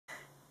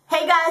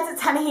Hey guys,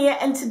 it's Hannah here,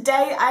 and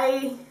today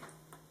I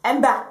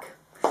am back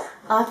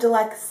after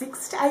like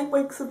 6 to 8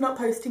 weeks of not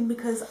posting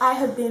because I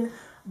have been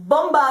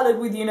bombarded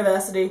with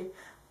university,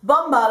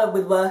 bombarded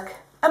with work,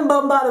 and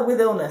bombarded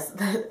with illness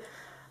that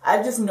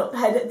I've just not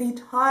had the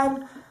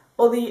time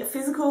or the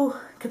physical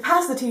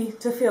capacity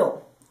to film.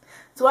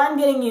 So I'm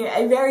getting you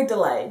a very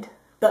delayed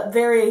but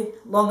very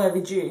long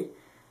overdue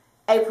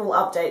April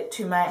update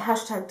to my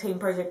hashtag Team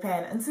Project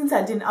Pan, and since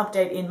I didn't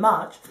update in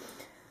March,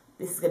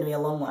 this is going to be a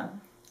long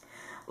one.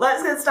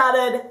 Let's get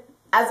started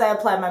as I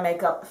apply my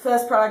makeup.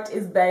 First product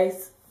is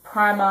base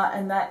primer,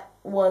 and that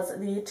was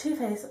the Too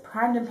Faced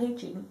Primed and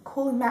Peachy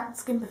Cooling Matte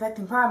Skin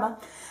Perfecting Primer,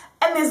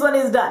 and this one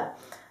is done.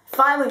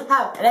 Finally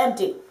have an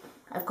empty.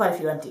 I have quite a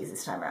few empties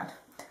this time around.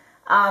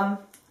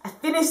 I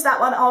finished that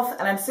one off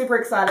and I'm super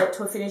excited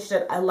to have finished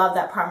it. I love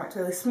that primer. It's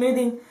really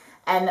smoothing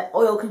and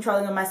oil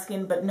controlling on my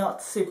skin, but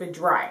not super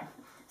drying.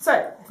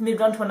 So I've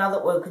moved on to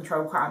another oil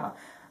control primer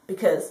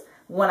because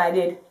when I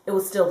did, it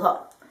was still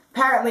hot.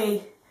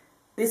 Apparently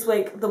this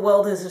week the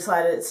world has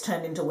decided it's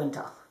turned into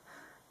winter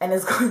and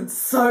it's gotten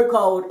so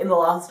cold in the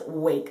last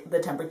week. The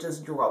temperature's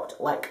dropped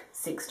like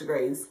 6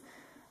 degrees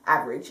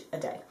average a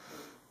day.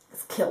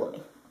 It's killing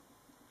me.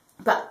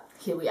 But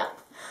here we are.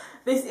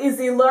 This is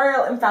the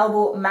L'Oreal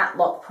Infallible Matte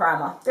Lock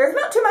Primer. There's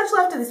not too much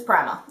left of this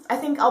primer. I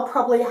think I'll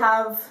probably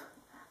have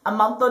a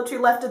month or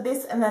two left of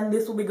this, and then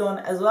this will be gone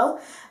as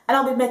well. And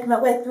I'll be making my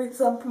way through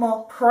some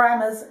more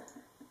primers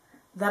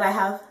that I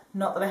have.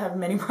 Not that I have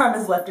many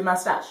primers left in my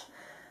stash.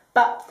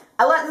 But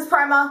I like this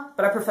primer,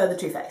 but I prefer the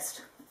Too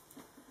Faced.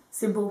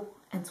 Simple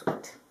and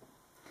sweet.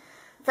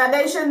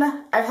 Foundation,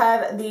 I've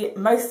had the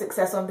most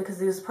success on because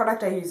this is a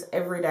product I use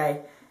every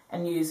day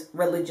and use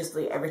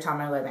religiously every time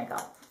I wear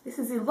makeup. This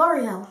is the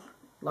L'Oreal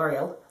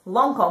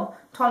Lancome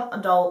Teint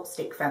Idole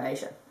Stick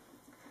Foundation.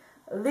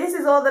 This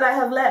is all that I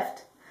have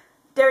left.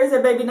 There is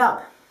a baby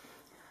nub.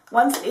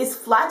 Once it is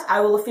flat,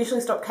 I will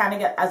officially stop counting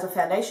it as a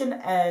foundation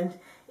and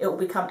it will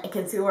become a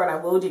concealer, and I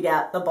will dig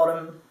out the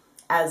bottom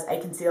as a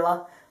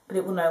concealer, but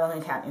it will no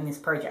longer count in this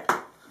project.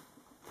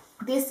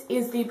 This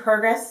is the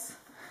progress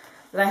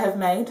that I have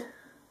made.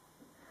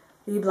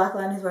 The black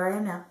line is where I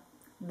am now.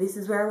 This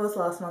is where I was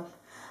last month.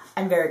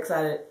 I'm very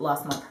excited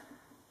last month.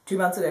 2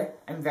 months ago,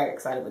 I'm very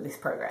excited with this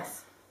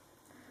progress.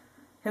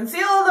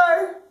 Concealer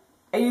though,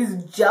 I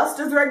use just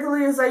as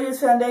regularly as I use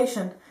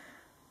foundation,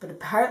 but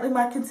apparently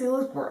my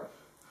concealers grow.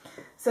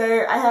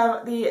 So I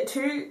have the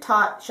two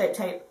Tarte Shape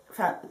Tape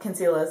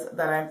concealers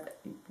that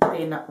I've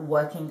been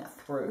working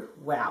through.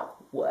 Wow,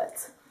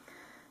 words.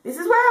 This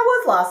is where I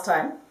was last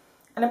time,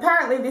 and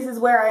apparently this is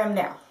where I am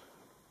now.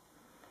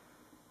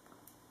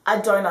 I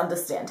don't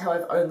understand how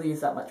I've only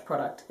used that much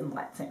product in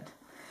light sand.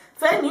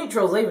 Fair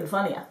neutral's even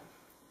funnier.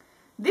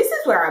 This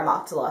is where I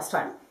marked last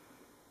time.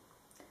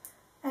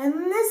 And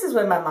this is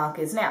where my mark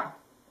is now.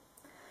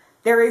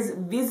 There is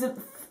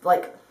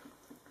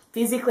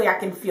physically I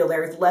can feel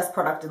there is less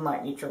product in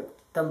light neutral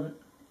than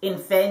in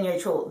fair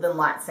neutral than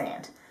light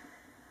sand.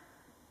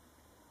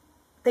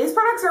 These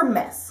products are a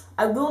mess.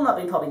 I will not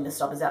be popping the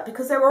stoppers out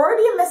because they're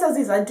already a mess as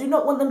is. I do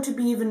not want them to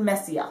be even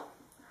messier.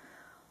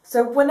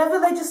 So whenever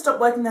they just stop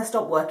working, they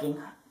stop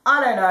working.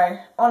 I don't know.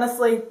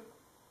 Honestly,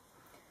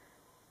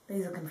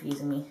 these are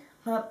confusing me.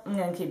 But I'm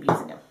going to keep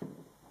using them.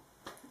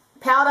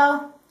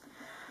 Powder.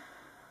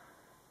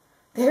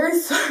 There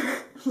is so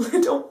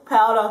little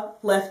powder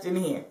left in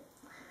here.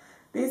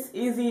 This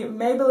is the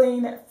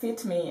Maybelline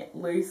Fit Me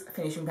Loose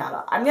Finishing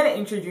Powder. I'm going to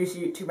introduce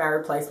you to my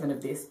replacement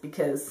of this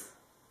because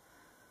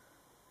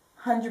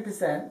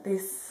 100%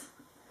 this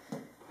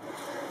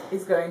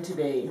is going to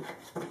be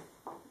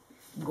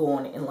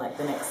gone in like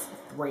the next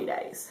 3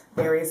 days.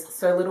 There is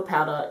so little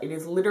powder. It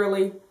is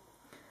literally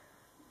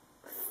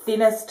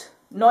thinnest.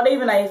 Not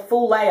even a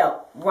full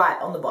layer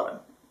right on the bottom.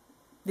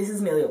 This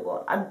is nearly all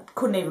gone. I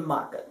couldn't even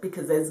mark it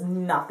because there's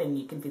nothing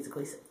you can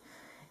physically see.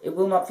 It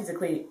will not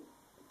physically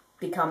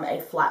become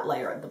a flat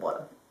layer at the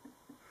bottom.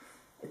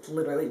 It's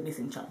literally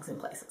missing chunks in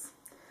places.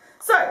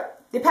 So,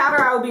 the powder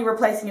I will be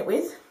replacing it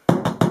with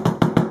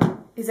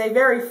is a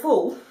very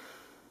full,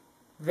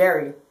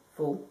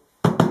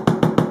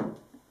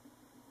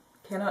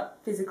 cannot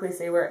physically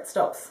see where it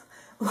stops,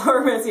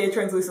 Laura Mercier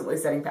Translucently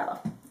Setting Powder.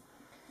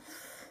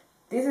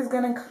 This is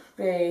going to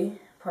be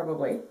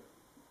probably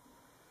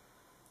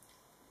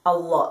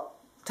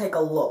take a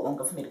lot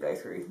longer for me to go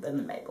through than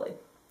the Maybelline.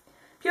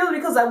 Purely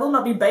because I will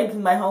not be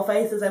baking my whole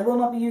face as I will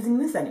not be using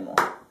this anymore.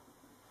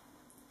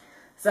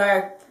 So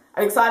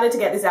I'm excited to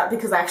get this out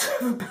because I actually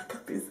have a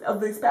backup of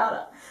this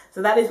powder.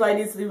 So that is why it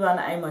is the one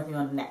I'm working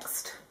on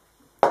next.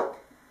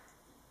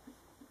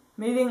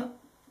 Moving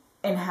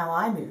in how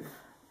I move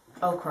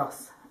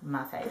across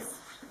my face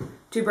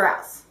to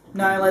brows.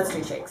 No, let's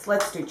do cheeks.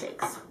 Let's do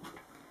cheeks.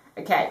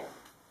 Okay,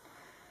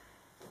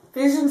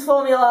 Physicians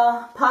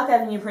Formula Park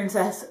Avenue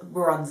Princess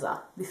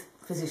Bronzer. This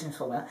Physicians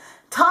Formula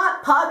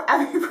Tarte Park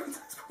Avenue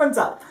Princess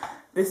Bronzer.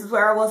 This is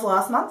where I was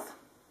last month.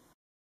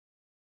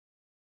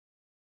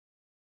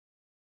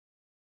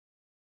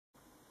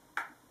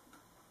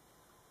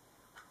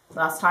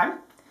 Last time.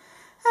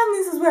 And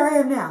this is where I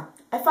am now.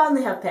 I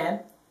finally have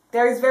pan.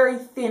 There is very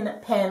thin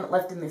pan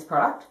left in this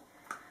product.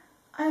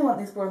 I want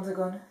this bronzer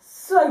gone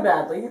so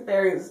badly.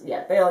 There is,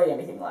 yeah, barely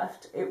anything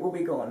left. It will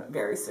be gone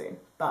very soon,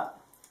 but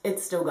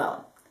it's still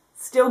going.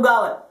 Still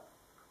going.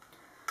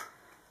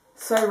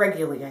 So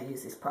regularly I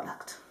use this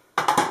product.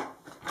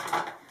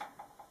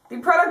 The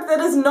product that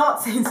has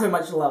not seen so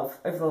much love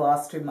over the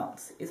last 2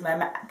 months is my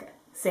MAC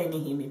See Me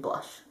Hear Me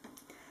blush.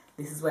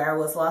 This is where I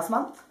was last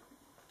month.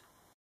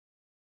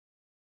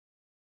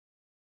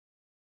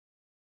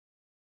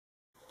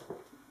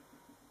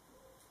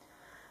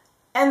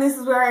 And this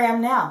is where I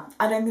am now.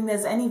 I don't think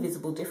there's any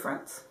visible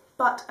difference,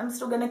 but I'm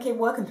still going to keep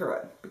working through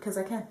it because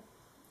I can.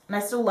 And I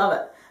still love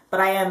it, but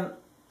I am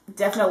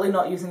definitely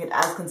not using it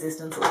as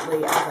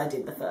consistently as I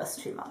did the first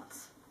 2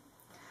 months.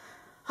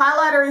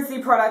 Highlighter is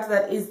the product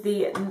that is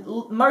the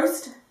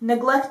most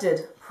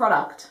neglected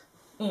product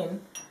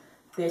in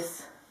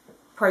this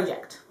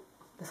project.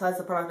 Besides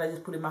the product I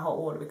just put in my hot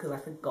water because I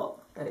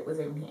forgot that it was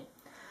even here.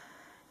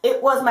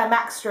 It was my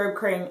MAC Strobe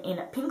Cream in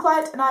Pink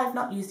Light and I have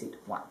not used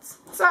it once.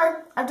 So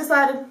I've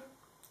decided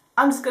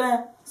I'm just going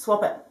to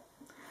swap it.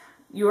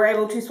 You were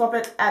able to swap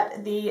it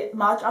at the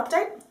March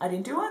update. I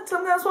didn't do it, so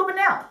I'm going to swap it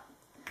now.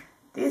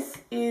 This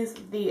is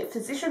the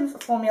Physicians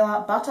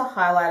Formula Butter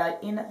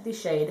Highlighter in the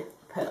shade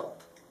Pearl.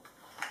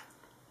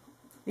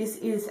 This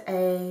is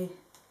a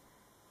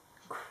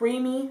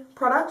creamy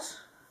product,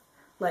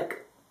 but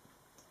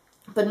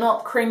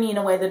not creamy in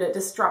a way that it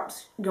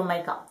disrupts your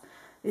makeup.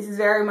 This is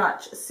very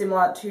much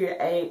similar to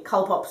a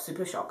Colourpop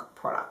Super Shock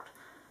product.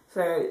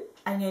 So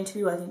I'm going to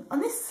be working on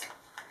this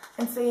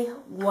and see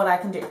what I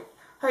can do.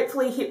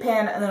 Hopefully hit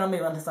pan and then I'll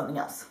move on to something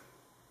else.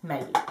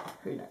 Maybe.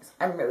 Who knows.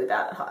 I'm really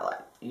bad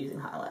at using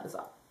highlighters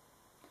up.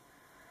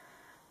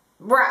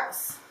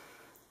 Brows.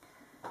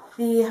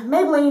 The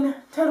Maybelline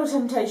Total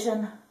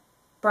Temptation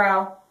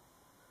Brow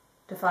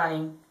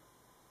Defining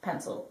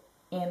Pencil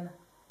in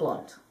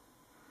Blonde.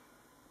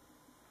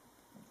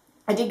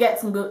 I did get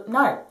some good, no,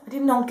 I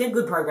did not get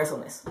good progress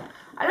on this.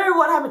 I don't know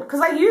what happened,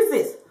 because I use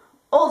this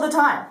all the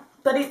time,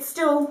 but it's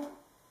still,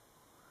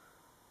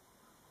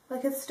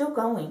 it's still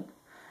going.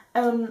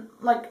 And,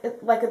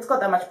 it's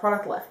got that much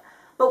product left.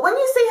 But when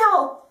you see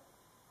how,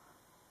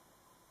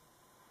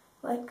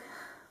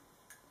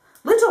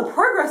 little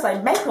progress I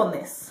make on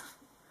this,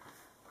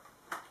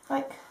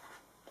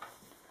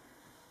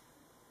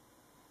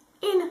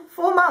 in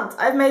 4 months,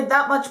 I've made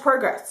that much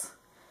progress.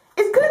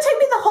 It's going to take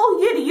me the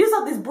whole year to use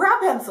up this brow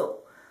pencil.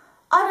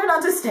 I don't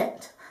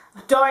understand.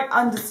 I don't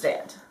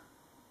understand.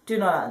 Do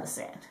not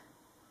understand.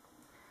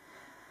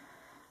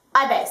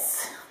 Eye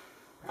base.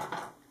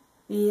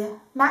 The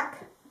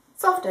MAC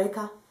Soft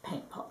Ochre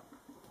Paint Pot.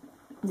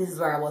 This is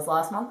where I was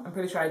last month. I'm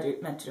pretty sure I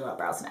meant to do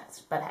eyebrows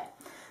next, but hey.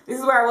 This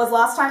is where I was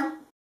last time.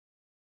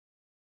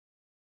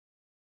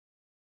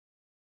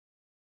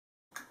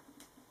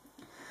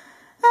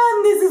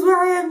 And this is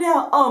where I am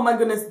now. Oh my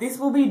goodness, this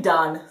will be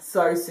done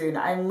so soon.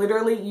 I'm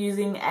literally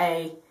using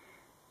a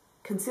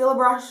concealer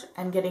brush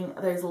and getting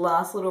those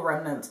last little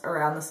remnants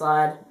around the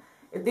side.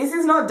 If this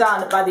is not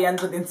done by the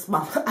end of this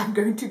month, I'm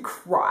going to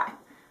cry.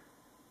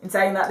 In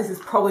saying that, this is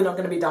probably not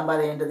going to be done by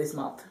the end of this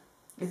month.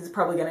 This is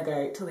probably going to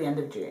go till the end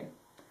of June.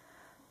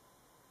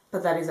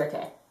 But that is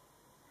okay.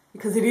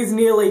 Because it is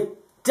nearly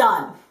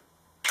done.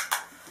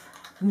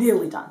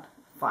 Nearly done.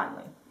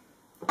 Finally.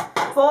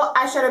 For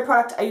eyeshadow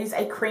product, I use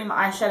a cream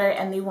eyeshadow,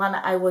 and the one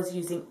I was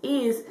using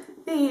is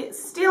the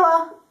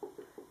Stila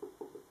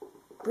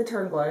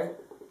Glitter and Glow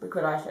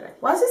liquid eyeshadow.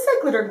 Why does this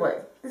say Glitter and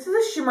Glow? This is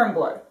a Shimmer and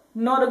Glow,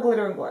 not a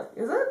Glitter and Glow.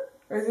 Is it?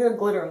 Or is it a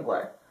Glitter and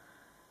Glow?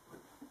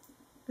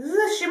 This is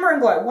a Shimmer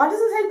and Glow. Why does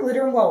it say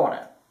Glitter and Glow on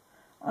it?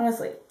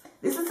 Honestly,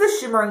 this is the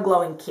Shimmer and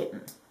Glowing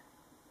Kitten.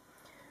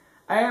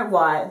 I don't know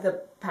why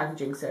the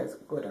packaging says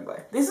Glitter and Glow.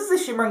 This is the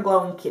Shimmer and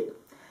Glowing Kitten.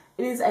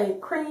 It is a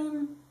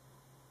cream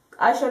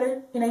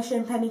eyeshadow in a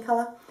champagne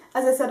colour.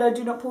 As I said, I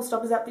do not pull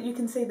stoppers out, but you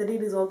can see that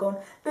it is all gone.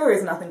 There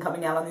is nothing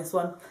coming out on this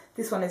one.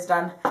 This one is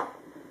done.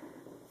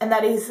 And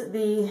that is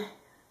the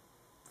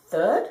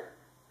third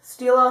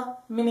Stila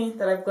Mini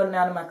that I've gotten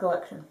out of my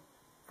collection.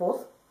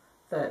 Fourth?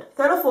 Third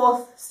or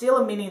fourth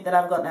Stila Mini that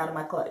I've gotten out of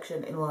my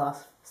collection in the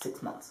last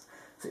 6 months.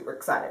 Super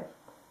excited.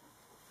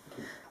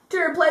 To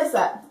replace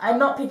that, I'm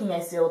not picking a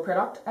Stila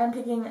product. I'm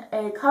picking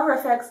a Cover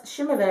FX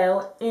Shimmer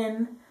Veil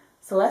in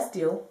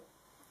Celestial.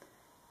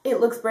 It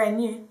looks brand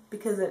new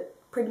because it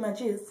pretty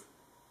much is.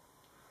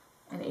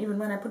 And even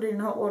when I put it in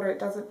hot water, it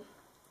doesn't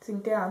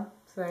sink down.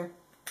 So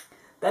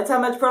that's how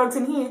much product's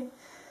in here.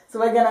 So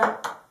we're gonna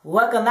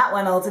work on that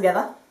one all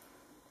together.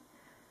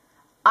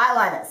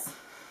 Eyeliners.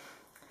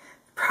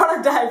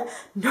 Product I've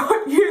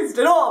not used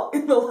at all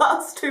in the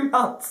last 2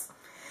 months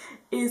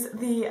is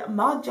the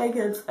Marc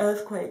Jacobs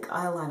Earthquake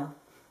Eyeliner.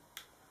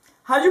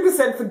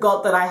 100%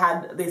 forgot that I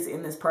had this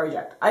in this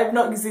project. I have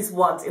not used this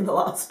once in the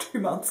last 2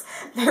 months.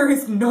 There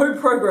is no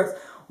progress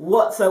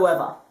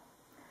whatsoever.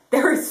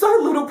 There is so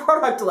little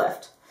product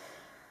left.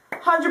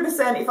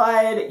 100% if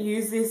I had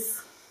used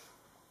this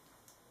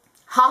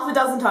half a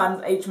dozen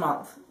times each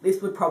month,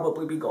 this would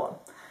probably be gone.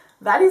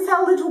 That is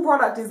how little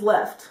product is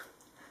left.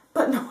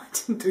 But no, I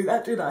didn't do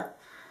that, did I?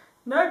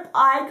 Nope,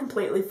 I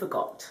completely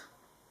forgot.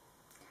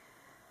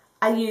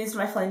 I used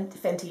my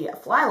Fenty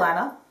Fly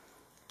Liner,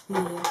 the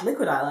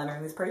liquid eyeliner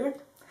in this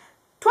project,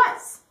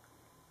 twice.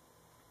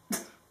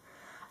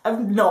 I've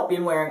not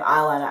been wearing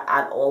eyeliner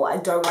at all. I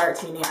don't wear it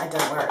to uni, I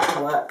don't wear it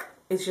to work.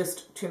 It's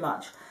just too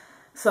much.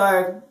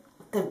 So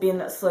they've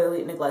been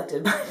slowly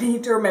neglected, but I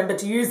need to remember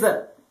to use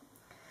them.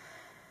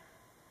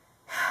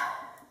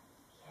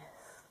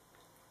 Yes,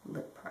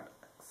 lip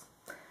products.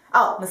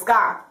 Oh,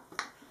 mascara.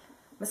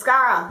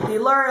 Mascara, the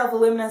L'Oreal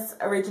Voluminous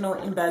Original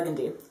in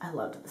Burgundy. I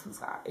loved this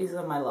mascara. These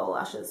are my lower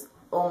lashes,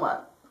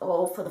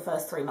 all for the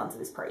first 3 months of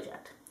this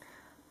project.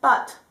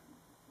 But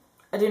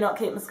I do not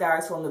keep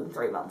mascaras for longer than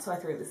 3 months, so I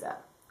threw this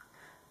out.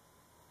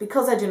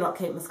 Because I do not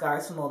keep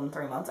mascaras for more than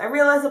 3 months, I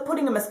realised that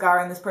putting a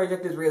mascara in this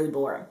project is really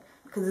boring.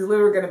 Because it's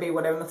literally going to be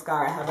whatever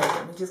mascara I have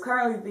open, which is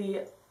currently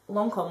the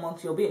Lancome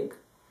Monsieur Big.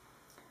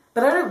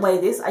 But I don't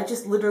weigh this, I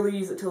just literally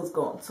use it till it's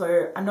gone.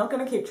 So I'm not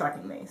going to keep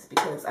tracking these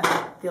because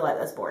I feel like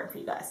that's boring for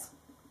you guys.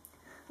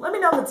 Let me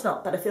know if it's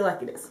not, but I feel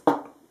like it is.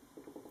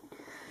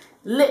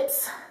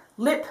 Lips.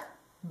 Lip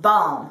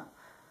balm.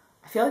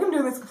 I feel like I'm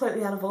doing this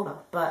completely out of order,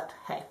 but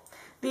hey.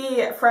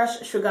 The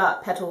Fresh Sugar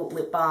Petal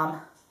Lip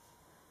Balm.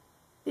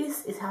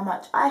 This is how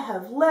much I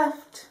have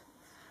left,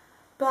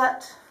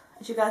 but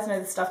as you guys know,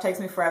 this stuff takes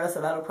me forever, so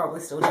that'll probably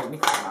still take me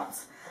 3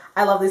 months.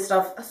 I love this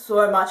stuff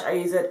so much. I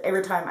use it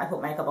every time I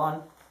put makeup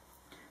on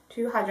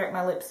to hydrate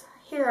my lips.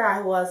 Here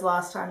I was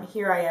last time,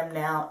 here I am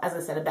now. As I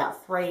said,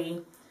 about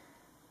 4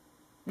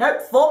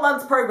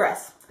 months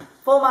progress.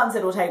 4 months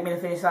it'll take me to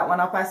finish that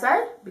one up, I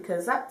say,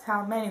 because that's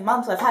how many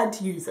months I've had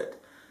to use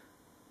it.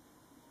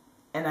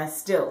 And I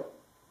still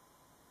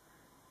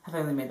have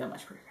only made that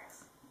much progress.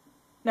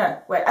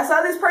 No, wait, I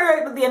started this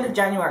project at the end of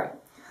January.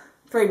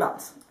 3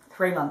 months.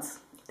 3 months.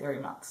 3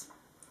 months.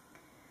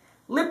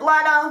 Lip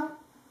liner.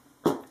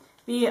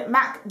 The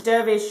MAC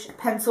Dervish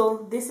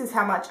pencil. This is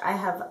how much I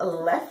have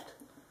left.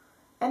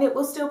 And it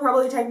will still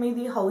probably take me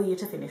the whole year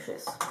to finish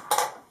this.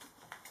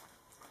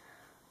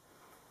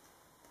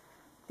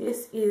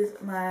 This is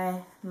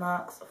my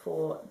marks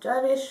for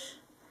Dervish.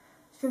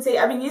 As you can see,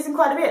 I've been using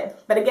quite a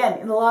bit. But again,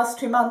 in the last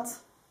 2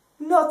 months,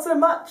 not so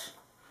much.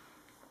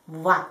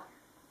 Why?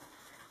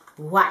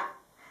 Why?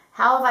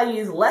 How have I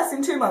used less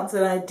in 2 months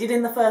than I did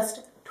in the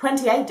first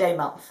 28-day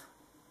month?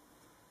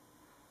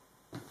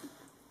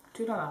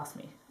 Do not ask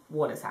me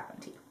what has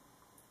happened here.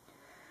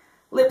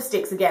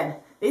 Lipsticks, again.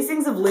 These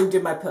things have lived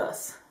in my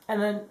purse.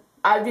 And then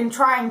I've been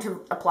trying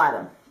to apply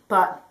them.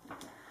 But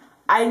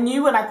I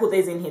knew when I put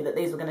these in here that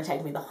these were going to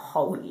take me the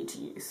whole year to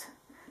use.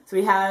 So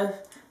we have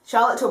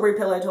Charlotte Tilbury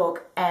Pillow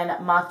Talk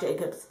and Marc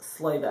Jacobs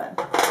Slow Burn.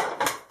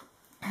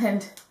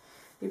 And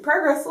the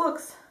progress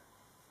looks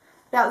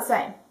about the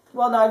same.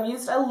 Well, no, I've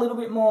used a little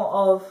bit more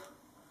of,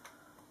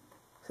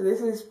 so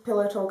this is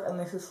Pillow Talk and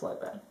this is Slow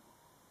Burn.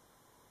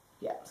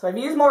 Yeah, so I've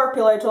used more of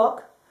Pillow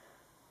Talk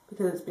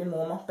because it's been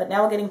warmer, but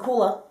now we're getting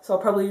cooler, so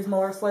I'll probably use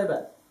more of Slow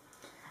Burn.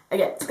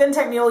 Again, it's going to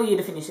take me all year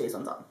to finish these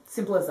ones on.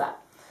 Simple as that.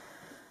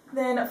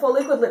 Then for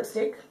liquid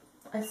lipstick,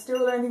 I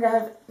still don't think I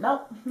have,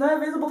 no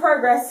visible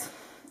progress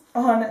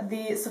on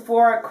the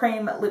Sephora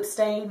Cream Lip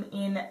Stain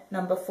in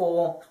number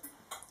 4,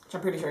 which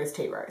I'm pretty sure is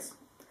Tea Rose.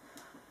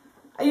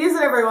 I use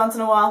it every once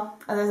in a while.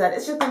 As I said,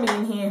 it's just going to be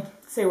in here,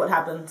 see what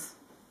happens.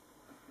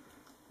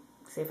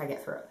 See if I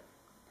get through it.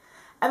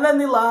 And then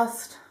the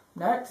last,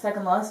 no,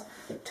 second last,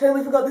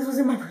 totally forgot this was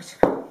in my project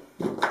pen.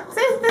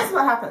 See, this is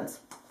what happens.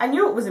 I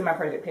knew it was in my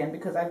project pen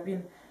because I've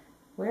been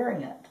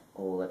wearing it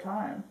all the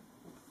time.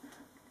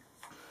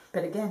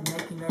 But again,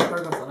 making no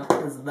progress on it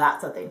because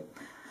that's a thing.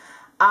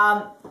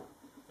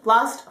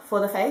 Last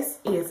for the face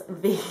is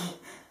the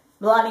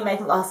Milani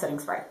Make Last Setting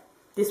Spray.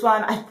 This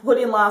one I put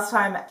in last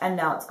time and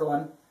now it's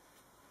gone.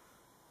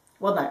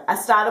 Well, no, I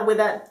started with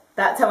it.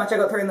 That's how much I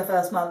got through in the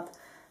first month.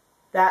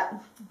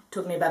 That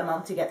took me about a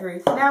month to get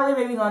through. So now we're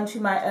moving on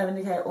to my Urban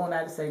Decay All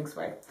Nighter Setting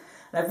Spray.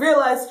 And I've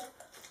realised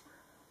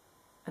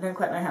I don't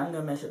quite know how I'm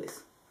going to measure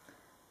this.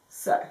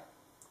 So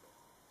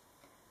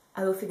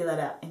I will figure that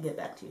out and get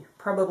back to you.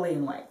 Probably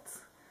in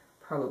weights.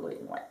 Probably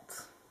in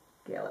weights.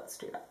 Yeah, let's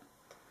do that.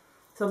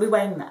 So I'll be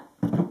weighing that.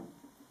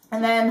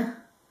 And then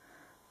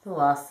the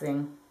last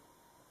thing.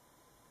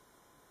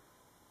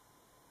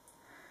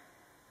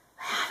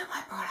 How do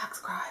my products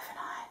grow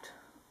overnight?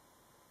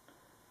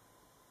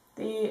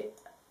 The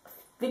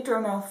Victor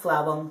Emil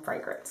Flower Bomb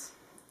Fragrance.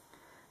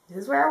 This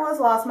is where I was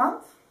last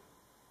month.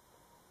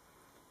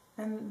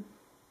 And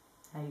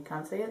now you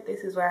can't see it.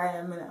 This is where I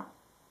am now.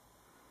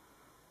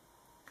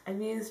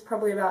 I've used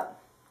probably about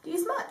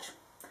this much.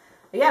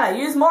 Again, I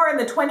use more in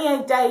the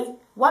 28-day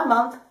 1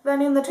 month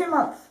than in the 2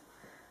 month.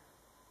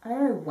 I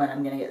don't know when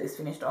I'm going to get this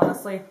finished,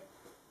 honestly.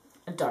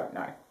 I don't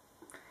know.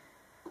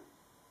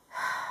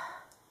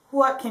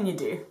 What can you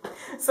do?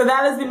 So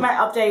that has been my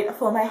update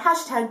for my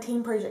hashtag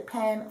Team Project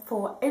Pan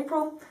for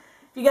April.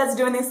 If you guys are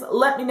doing this,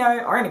 let me know,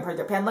 or any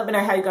project pan, let me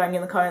know how you're going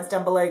in the comments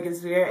down below. Give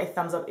this video a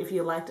thumbs up if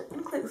you liked it,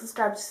 and click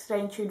subscribe to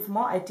stay tuned for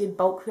more. I did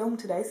bulk film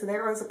today, so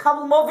there is a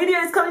couple more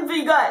videos coming for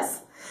you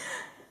guys.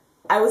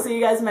 I will see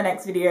you guys in my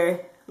next video.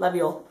 Love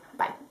you all.